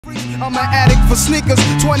I'm an addict for sneakers,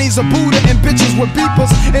 20s a Buddha and bitches with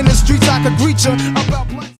beepers. In the streets I could greet you about.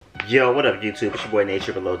 Yo, what up YouTube? It's your boy Nate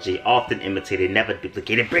Triple OG, often imitated, never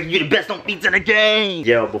duplicated, bringing you the best on beats in the game.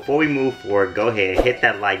 Yo, before we move forward, go ahead, hit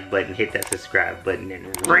that like button, hit that subscribe button, and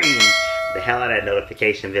ring the hell out of that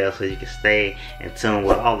notification bell so you can stay in tune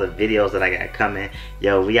with all the videos that I got coming.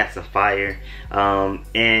 Yo, we got some fire.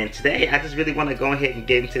 And today I just really want to go ahead and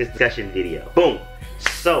get into this discussion video. Boom.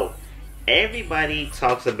 So everybody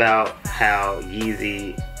talks about how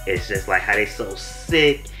Yeezy is just like how they so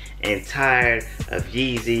sick and tired of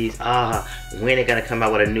Yeezys. When they gonna come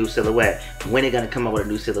out with a new silhouette? When they gonna come out with a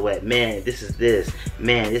new silhouette? Man, this is this.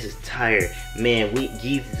 Man, this is tired. Man,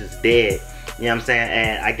 Yeezys is dead. You know what I'm saying?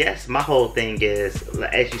 And I guess my whole thing is,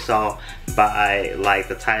 as you saw by like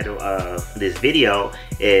the title of this video,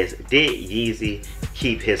 is did Yeezy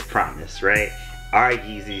keep his promise, right? Are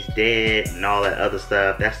Yeezys dead and all that other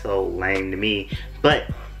stuff? That's so lame to me. But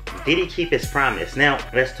did he keep his promise? Now,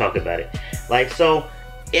 let's talk about it. Like, so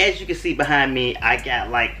as you can see behind me, I got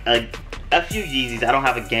like a few Yeezys. I don't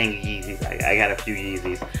have a gang of Yeezys. I got a few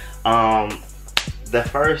Yeezys. The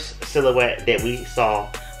first silhouette that we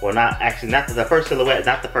saw, well, not the first silhouette,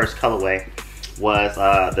 not the first colorway, was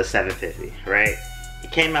the 750, right?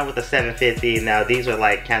 It came out with the 750. Now these are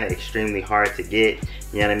like kind of extremely hard to get.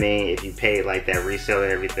 You know what I mean? If you paid like that resale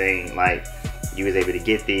and everything, like you was able to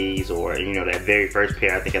get these, or you know that very first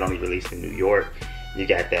pair, I think it only released in New York. You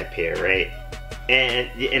got that pair, right? And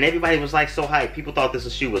everybody was like so hyped. People thought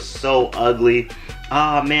this shoe was so ugly.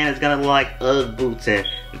 Oh man, it's gonna look like Ugg boots and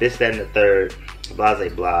this, that, and the third. Blah, blah,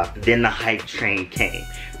 blah. Then the hype train came,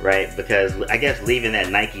 right? Because I guess leaving that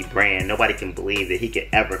Nike brand, nobody can believe that he could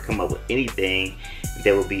ever come up with anything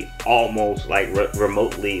that would be almost like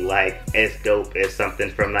remotely like as dope as something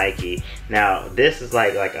from Nike. Now this is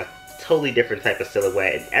like a totally different type of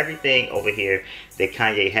silhouette, and everything over here that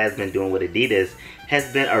Kanye has been doing with Adidas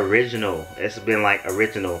has been original. It's been like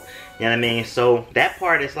original, you know what I mean? So that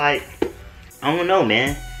part is like, I don't know,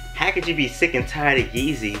 man. How could you be sick and tired of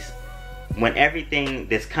Yeezys when everything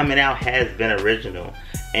that's coming out has been original?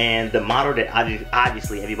 And the model that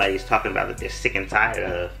obviously everybody is talking about that they're sick and tired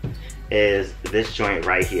of is this joint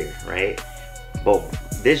right here, right? Boom.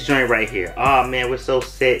 This joint right here. Oh man, we're so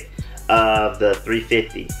sick of the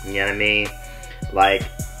 350. You know what I mean? Like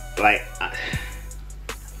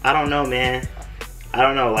I don't know, man. I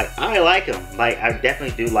don't know. Like, I like them. Like, I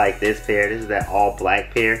definitely do like this pair. This is that all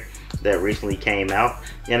black pair that recently came out.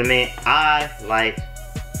 You know what I mean? I like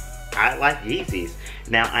Yeezys.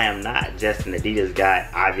 Now, I am not just an Adidas guy.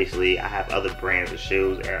 Obviously, I have other brands of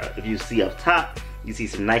shoes. If you see up top, you see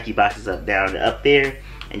some Nike boxes up there,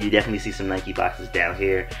 and you definitely see some Nike boxes down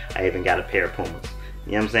here. I even got a pair of Pumas.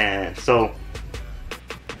 You know what I'm saying? So,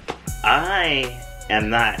 I am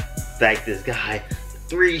not like this guy.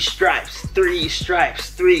 3 stripes, 3 stripes,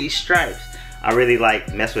 3 stripes. I really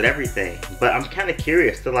like mess with everything, but I'm kind of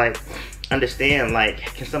curious to like understand, like,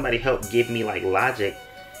 can somebody help give me like logic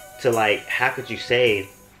to like, how could you say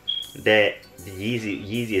that the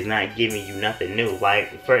Yeezy is not giving you nothing new?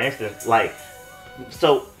 Like, for instance, like,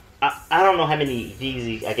 so I don't know how many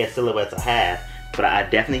Yeezy, I guess, silhouettes I have, but I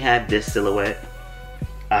definitely have this silhouette.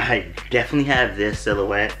 I definitely have this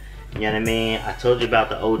silhouette. You know what I mean? I told you about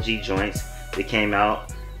the OG joints that came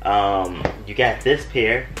out. You got this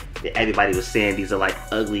pair that everybody was saying these are like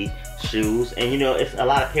ugly shoes, and you know, it's a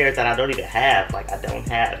lot of pairs that I don't even have. Like, I don't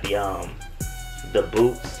have the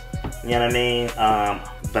boots, you know what I mean?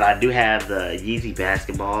 But I do have the Yeezy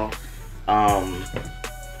basketball,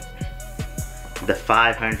 the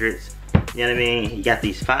 500s, you know what I mean? You got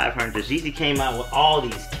these 500s. Yeezy came out with all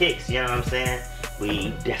these kicks, you know what I'm saying? We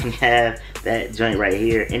definitely have that joint right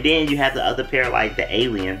here. And then you have the other pair, like the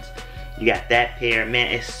Aliens. You got that pair.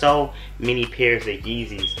 Man, it's so many pairs of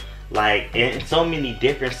Yeezys, like, and so many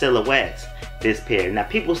different silhouettes, this pair. Now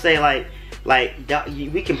people say like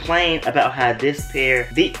we complain about how this pair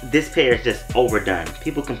is just overdone.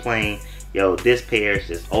 People complain, yo, this pair is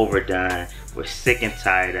just overdone. We're sick and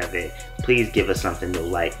tired of it. Please give us something new.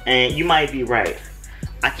 Like, and you might be right.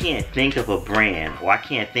 I can't think of a brand, or I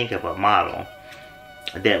can't think of a model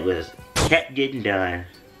that was kept getting done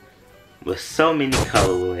with so many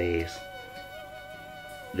colorways.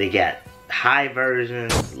 They got high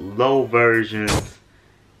versions, low versions,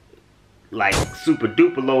 like super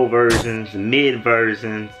duper low versions, mid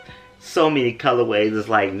versions, so many colorways. It's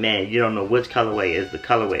like, man, you don't know which colorway is the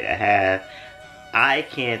colorway to have. I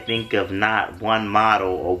can't think of not one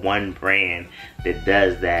model or one brand that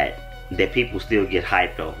does that people still get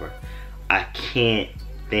hyped over. I can't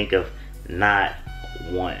think of not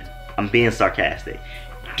one. I'm being sarcastic.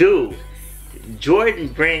 Dude, Jordan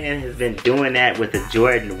brand has been doing that with the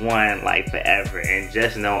Jordan 1 like forever, and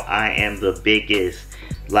just know I am the biggest,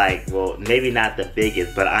 like, well, maybe not the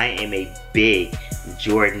biggest, but I am a big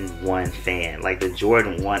Jordan 1 fan. Like, the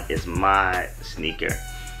Jordan 1 is my sneaker.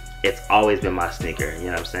 It's always been my sneaker, you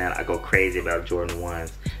know what I'm saying? I go crazy about Jordan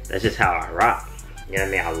 1s. That's just how I rock. You know what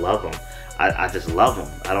I mean? I love them. I just love them.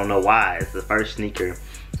 I don't know why. It's the first sneaker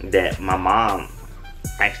that my mom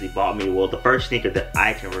actually bought me. Well, the first sneaker that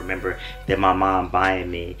I can remember that my mom buying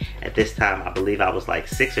me. At this time, I believe I was like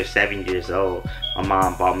 6 or 7 years old. My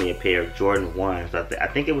mom bought me a pair of Jordan 1s. I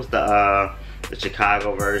think it was the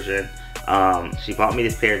Chicago version. She bought me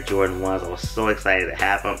this pair of Jordan 1s. I was so excited to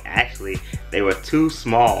have them. Actually, they were too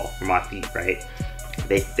small for my feet, right?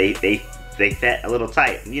 They fit a little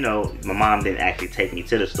tight. You know, my mom didn't actually take me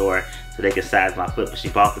to the store so they could size my foot, but she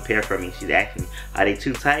bought the pair for me. She's asking me, are they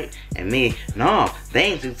too tight? And me, no, they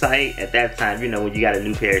ain't too tight. At that time, you know, when you got a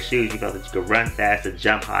new pair of shoes, you felt that you could run faster,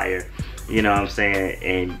 jump higher, you know what I'm saying?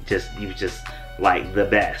 And you was just like the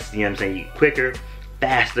best, you know what I'm saying? You quicker,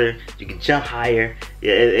 faster, you could jump higher.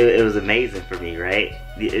 It was amazing for me, right?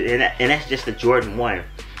 And that's just the Jordan 1.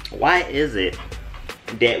 Why is it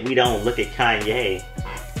that we don't look at Kanye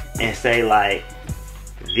and say, like,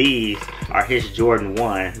 these are his Jordan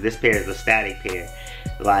 1, this pair is a static pair?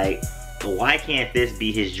 Like, why can't this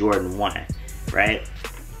be his Jordan 1, right?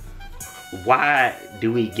 Why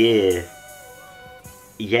do we give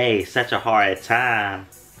Ye such a hard time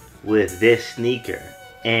with this sneaker?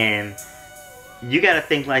 And you gotta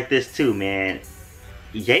think like this too, man.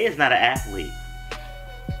 Ye is not an athlete.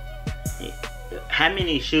 How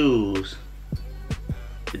many shoes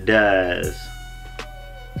does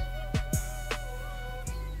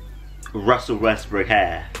Russell Westbrook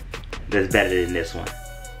have that's better than this one?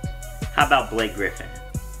 How about Blake Griffin?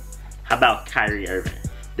 How about Kyrie Irving?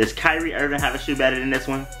 Does Kyrie Irving have a shoe better than this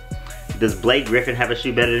one? Does Blake Griffin have a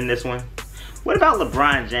shoe better than this one? What about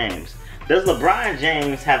LeBron James? Does LeBron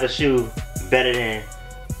James have a shoe better than,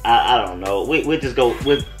 I don't know, we just go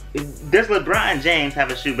with, does LeBron James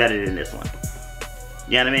have a shoe better than this one?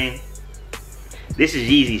 You know what I mean? This is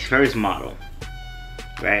Yeezy's first model,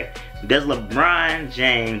 right? Does LeBron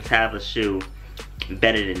James have a shoe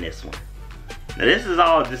better than this one? Now, this is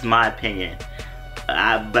all just my opinion.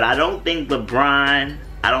 But I don't think LeBron,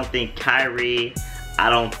 I don't think Kyrie, I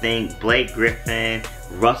don't think Blake Griffin,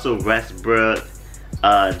 Russell Westbrook,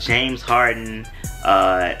 James Harden,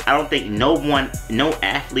 I don't think no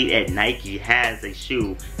athlete at Nike has a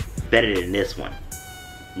shoe better than this one.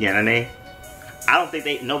 You know what I mean? I don't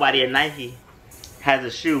think nobody at Nike has a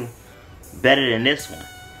shoe better than this one.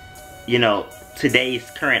 You know, today's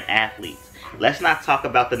current athletes. Let's not talk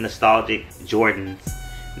about the nostalgic Jordans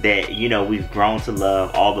that, you know, we've grown to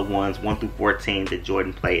love, all the ones 1 through 14 that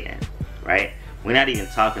Jordan played in, right? We're not even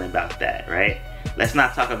talking about that, right? Let's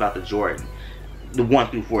not talk about the Jordan, the 1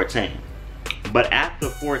 through 14. But after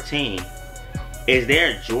 14, is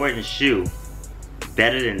there a Jordan shoe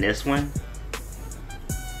better than this one?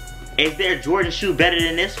 Is there a Jordan shoe better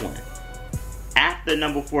than this one? After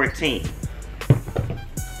number 14.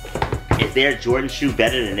 Is there a Jordan shoe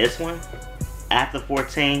better than this one? After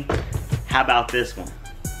 14? How about this one?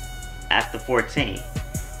 After 14.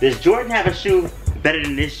 Does Jordan have a shoe better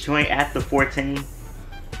than this joint after 14?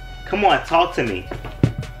 Come on, talk to me.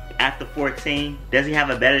 After 14, does he have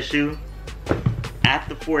a better shoe?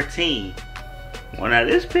 After 14. Well, now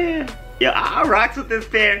this pair, yo, I rocks with this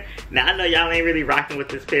pair. Now I know y'all ain't really rocking with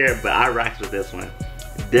this pair, but I rocks with this one.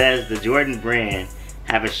 Does the Jordan brand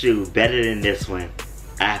have a shoe better than this one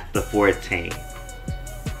after 14?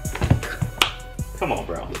 Come on,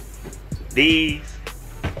 bro. This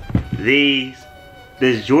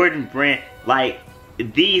Jordan brand, like,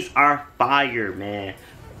 these are fire, man.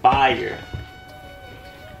 Fire.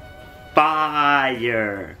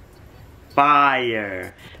 Fire.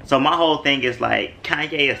 Fire. So my whole thing is, like,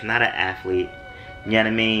 Kanye is not an athlete. You know what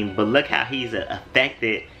I mean? But look how he's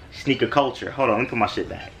affected sneaker culture. Hold on, let me put my shit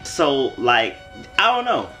back. So, like, I don't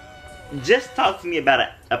know. Just talk to me about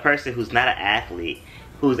a person who's not an athlete,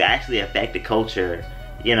 who's actually affected culture,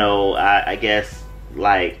 you know, I guess,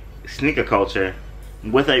 like, sneaker culture,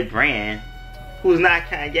 with a brand who's not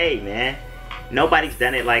Kanye, man. Nobody's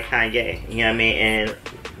done it like Kanye, you know what I mean? And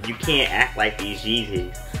you can't act like these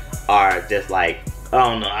Yeezys are just like,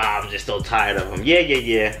 oh no, I'm just so tired of them.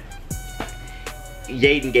 Yeah.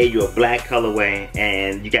 Yaden gave you a black colorway,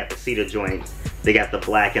 and you got the cedar joints. They got the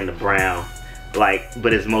black and the brown, like,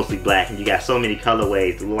 but it's mostly black, and you got so many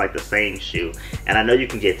colorways that look like the same shoe. And I know you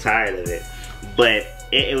can get tired of it, but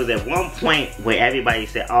it was at one point where everybody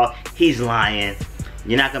said, oh, he's lying.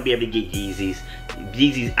 You're not gonna be able to get Yeezys.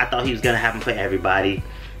 Yeezys, I thought he was gonna have them for everybody.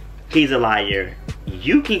 he's a liar.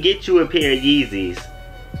 You can get you a pair of Yeezys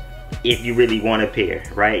if you really want a pair,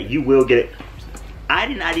 right? You will get it. I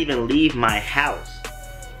did not even leave my house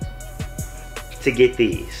to get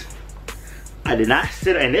these. I did not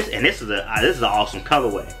sit, and this is an awesome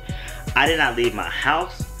colorway. I did not leave my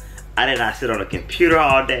house. I did not sit on a computer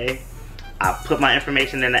all day. I put my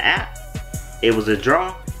information in the app. It was a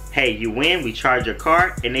draw. Hey, you win, we charge your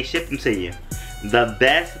card, and they ship them to you. The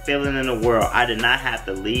best feeling in the world. I did not have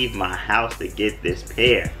to leave my house to get this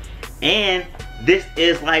pair. And this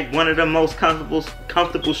is like one of the most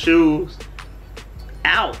comfortable shoes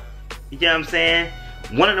out. You know what I'm saying?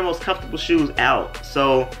 One of the most comfortable shoes out.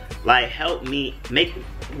 So, like, help me make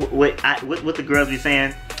what the girls be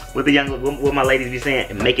saying, what my ladies be saying,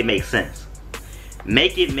 and make it make sense.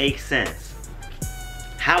 Make it make sense.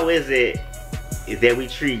 How is it that we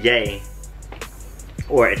treat Ye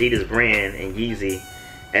or Adidas brand and Yeezy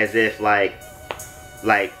as if like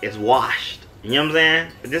it's washed? You know what I'm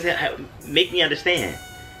saying? Just make me understand.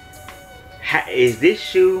 Is this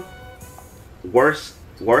shoe worse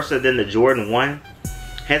than the Jordan 1?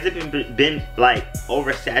 Has it been like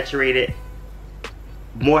oversaturated?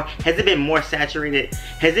 Has it been more saturated?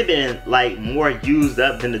 Has it been like more used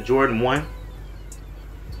up than the Jordan 1?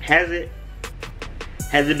 Has it?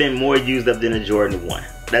 Has it been more used up than the Jordan 1?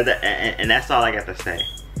 And that's all I got to say.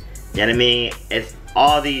 You know what I mean? It's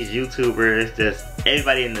all these YouTubers, just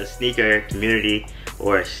everybody in the sneaker community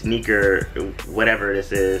or sneaker, whatever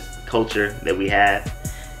this is, culture that we have.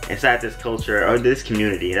 Inside this culture, or this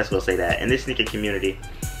community, that's what I'll say that. In this sneaker community,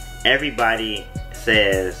 everybody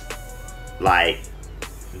says, like,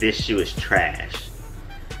 this shoe is trash.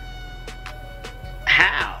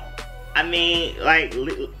 How? I mean, like,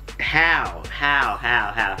 how?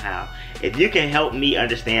 If you can help me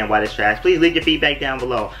understand why this trash, please leave your feedback down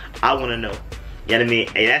below. I want to know. You know what I mean?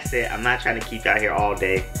 Hey, that's it. I'm not trying to keep you out here all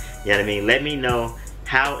day. You know what I mean? Let me know,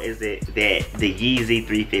 how is it that the Yeezy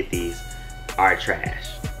 350s are trash?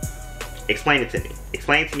 Explain it to me.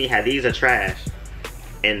 Explain to me how these are trash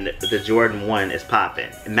and the Jordan 1 is popping.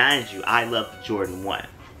 Mind you, I love the Jordan 1.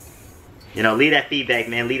 You know, leave that feedback,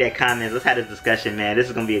 man. Leave that comments. Let's have this discussion, man. This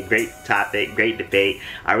is going to be a great topic, great debate.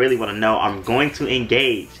 I really want to know. I'm going to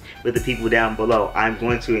engage with the people down below. I'm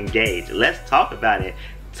going to engage. Let's talk about it.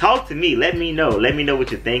 Talk to me. Let me know. Let me know what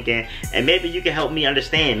you're thinking. And maybe you can help me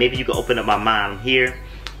understand. Maybe you can open up my mind. I'm here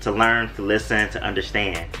to learn, to listen, to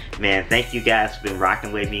understand. Man, thank you guys for been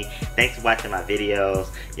rocking with me. Thanks for watching my videos.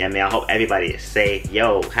 Yeah, man, I hope everybody is safe.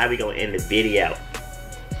 Yo, how we gonna end the video?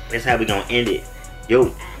 That's how we gonna end it.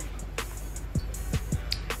 Yo,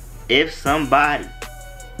 if somebody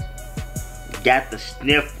got the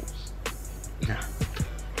sniffles,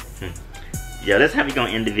 yo, that's how we gonna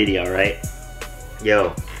end the video, right?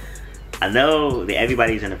 Yo, I know that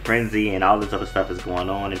everybody's in a frenzy and all this other stuff is going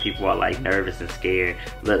on and people are like nervous and scared.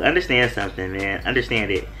 Look, understand something, man.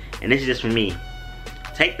 Understand it. And this is just for me.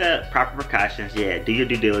 Take the proper precautions. Yeah, do your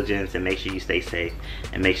due diligence and make sure you stay safe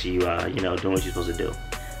and make sure you, you know, doing what you're supposed to do.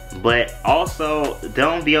 But also,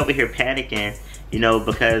 don't be over here panicking, you know,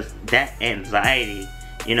 because that anxiety,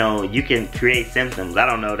 you know, you can create symptoms. I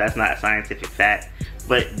don't know, that's not a scientific fact.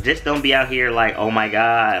 But just don't be out here like, oh my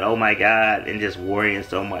God, and just worrying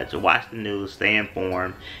so much. Watch the news, stay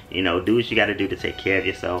informed, you know, do what you gotta do to take care of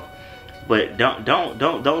yourself. But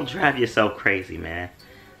don't drive yourself crazy, man.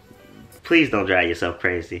 Please don't drive yourself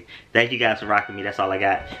crazy. Thank you guys for rocking me. That's all I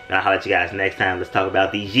got. And I'll holler at you guys next time. Let's talk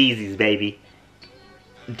about these Yeezys, baby.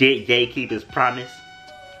 Did Ye keep his promise?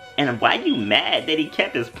 And why you mad that he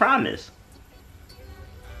kept his promise?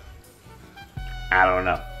 I don't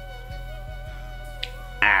know.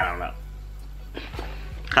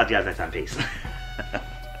 Talk to you guys next time. Peace.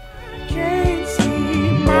 Can't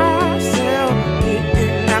see myself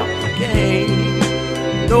getting out the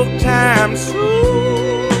game no time soon.